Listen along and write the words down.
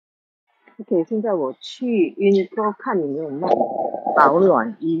OK，现在我去 Uniqlo 看有没有卖保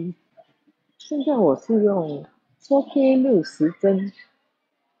暖衣。现在我是用 4K 60帧，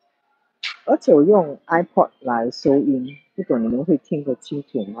而且我用 iPod 来收音，不懂你们会听得清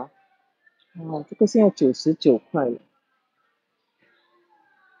楚吗？这个现在99块了，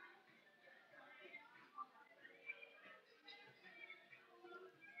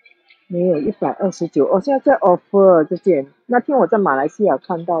没有129哦。现在在 offer 这件，那天我在马来西亚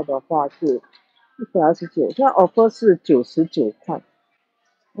看到的话是129，现在 offer 是99块。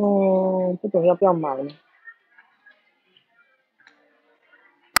不懂要不要买呢？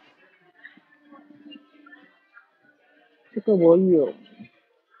这个我有。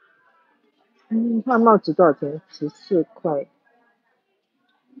它帽子多少钱？14块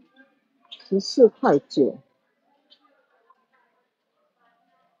，14.9块。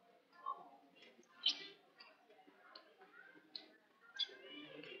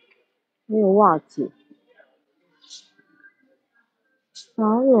没有袜子，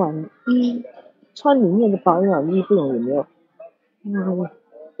保暖衣，穿里面的保暖衣不懂有没有？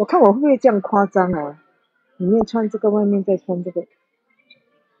我看我会不会这样夸张啊？里面穿这个，外面再穿这个。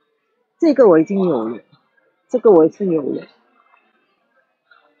这个我已经有了，这个我也是有了。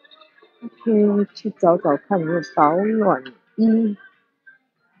OK，去找找看有没有保暖衣。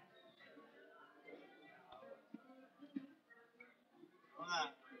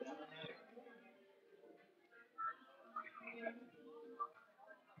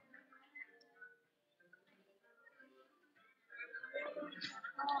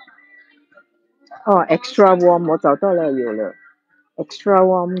Extra warm 我找到了，有了。Extra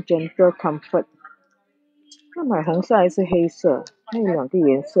warm gentle comfort。要买红色还是黑色？它有2个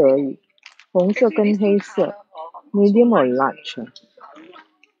颜色而已，红色跟黑色。Medium or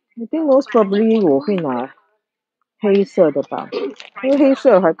large？I think most probably 我会拿黑色的吧，因为黑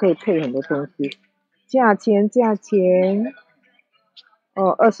色还可以配很多东西。价钱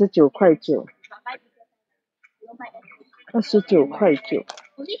，29.9块，29.9块。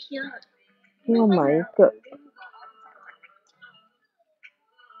要买一个。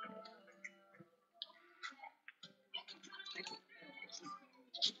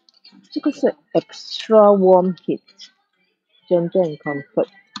这个是 extra warm heat gentle comfort。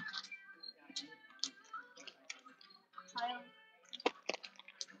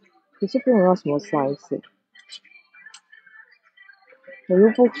可是不懂要什么 size， 我又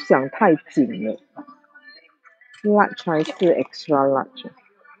不想太紧了。large 还是 extra large？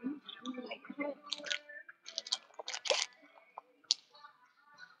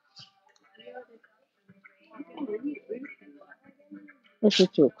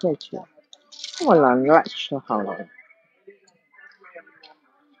 29块钱，我拿 large 就好了。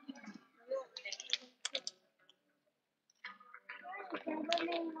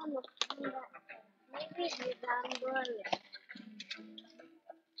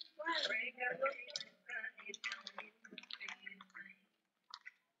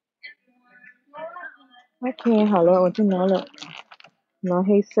OK， 好了，我就拿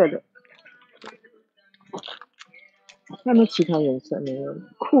黑色的。那没其他颜色没有。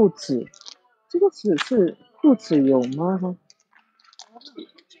裤子，这个只是裤子有吗？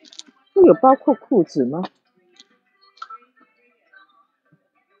这有包括裤子吗？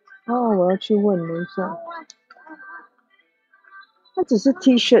我要去问一下。它只是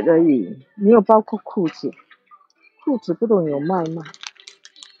T 恤而已，没有包括裤子。裤子不懂有卖吗？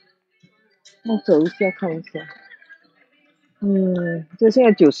我走一下看一下。这现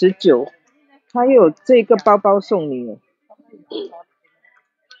在99，还有这个包包送你了。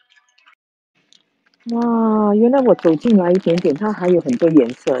哇，原来我走进来一点点，它还有很多颜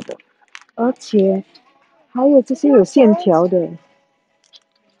色的，而且还有这些有线条的，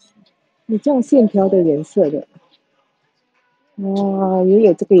有这样线条的颜色的。哇，也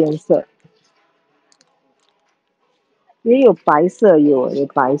有这个颜色，也有白色，有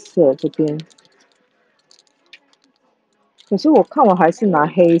白色这边。可是我看我还是拿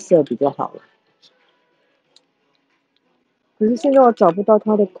黑色比较好了。可是现在我找不到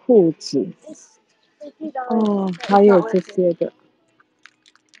它的裤子。还有这些的。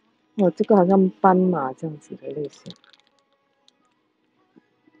这个好像斑马这样子的类型。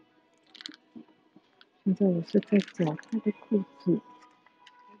现在我是在找它的裤子。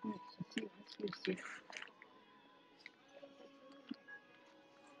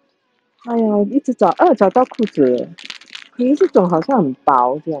哎呀，一直找到裤子了，可是这种好像很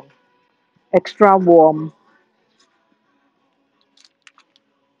薄这样。Extra warm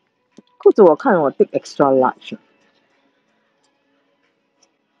裤子我看我订 extra large。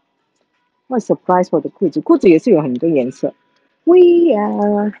我 surprise 我的裤子也是有很多颜色。灰呀、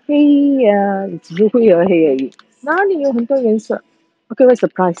黑呀，只是灰和黑而已。哪里有很多颜色 ？OK，what's the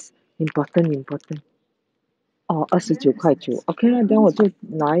price? Important. 哦，29.9。OK，那等我就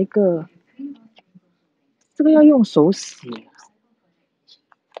拿一个，这个要用手洗。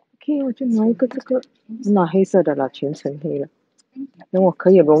OK，我就拿一个这个，拿黑色的啦，全程黑了，等我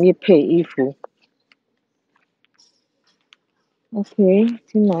可以容易配衣服。OK，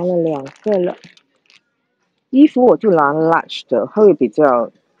就拿了2个了。衣服我就拿 large 的，它会比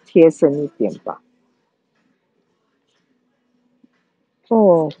较贴身一点吧。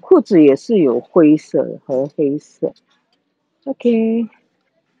哦，裤子也是有灰色和黑色。OK，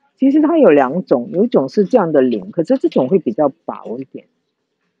其实它有2种，有一种是这样的领，可是这种会比较薄一点。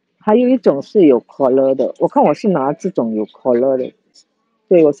还有一种是有 collar 的，我看我是拿这种有 collar 的。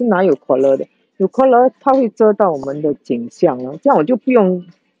对，我是拿有 collar 的，有 collar 它会遮到我们的颈项了，这样我就不用，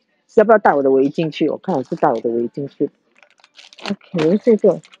要不要带我的围巾去？我看我是带我的围巾去。OK， 这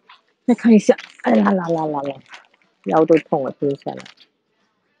个再看一下，哎啦啦啦啦啦，腰都痛了，蹲下来。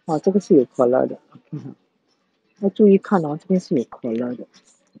哦，这个是有 collar 的，要注意看哦，这边是有 collar 的，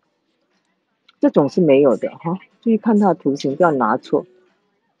这种是没有的哈，注意看它的图形，不要拿错。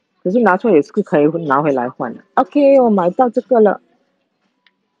可是拿错也是可以拿回来换的。OK， 我买到这个了。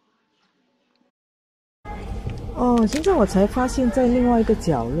哦，现在我才发现，在另外一个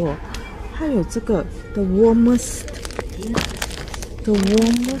角落，还有这个 the warmest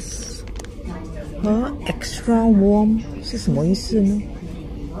和 extra warm 是什么意思呢？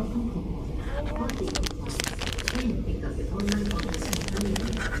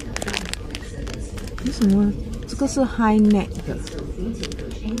为什么这个是 high neck 的？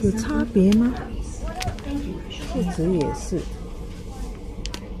有差别吗？裤子也是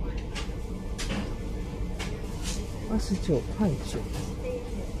29.9。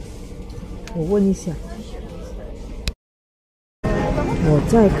我问一下。我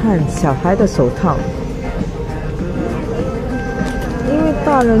在看小孩的手套，因为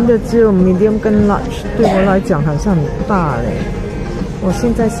大人的只有 medium 跟 large， 对我来讲好像很大嘞。我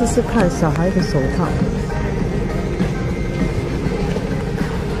现在试试看小孩的手套。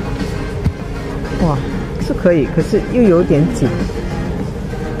哇，是可以，可是又有点紧。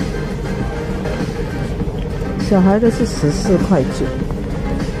小孩的是14.9。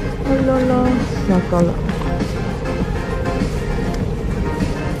啦啦，糟糕了。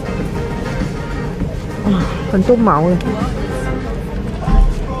啊，很多毛了，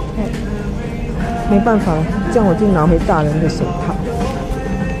没办法了，这样我就拿回大人的手套。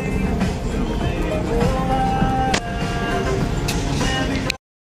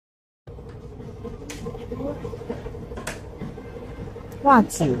袜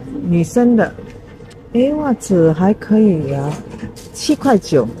子，女生的，诶，袜子还可以呀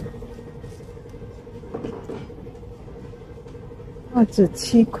，7.9。袜子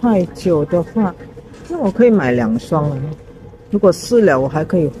7.9的话，那我可以买2双了。如果湿了，我还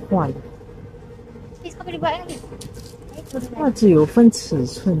可以换。袜子有分尺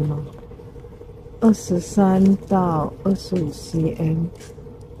寸吗？23到25 cm。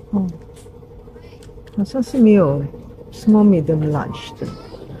哦，好像是没有 small medium large 的。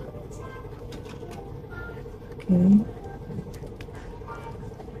OK。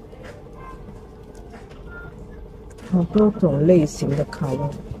好多种类型的 color，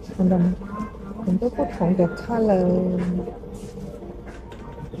 看到吗？很多不同的 color。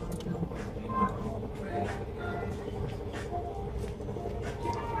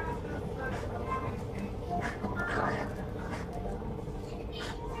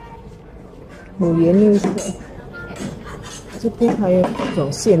5颜6色，这边还有各种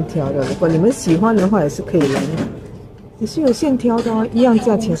线条的，如果你们喜欢的话，也是可以来买。也是有线条的哦，一样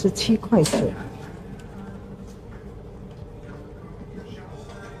价钱是7.9。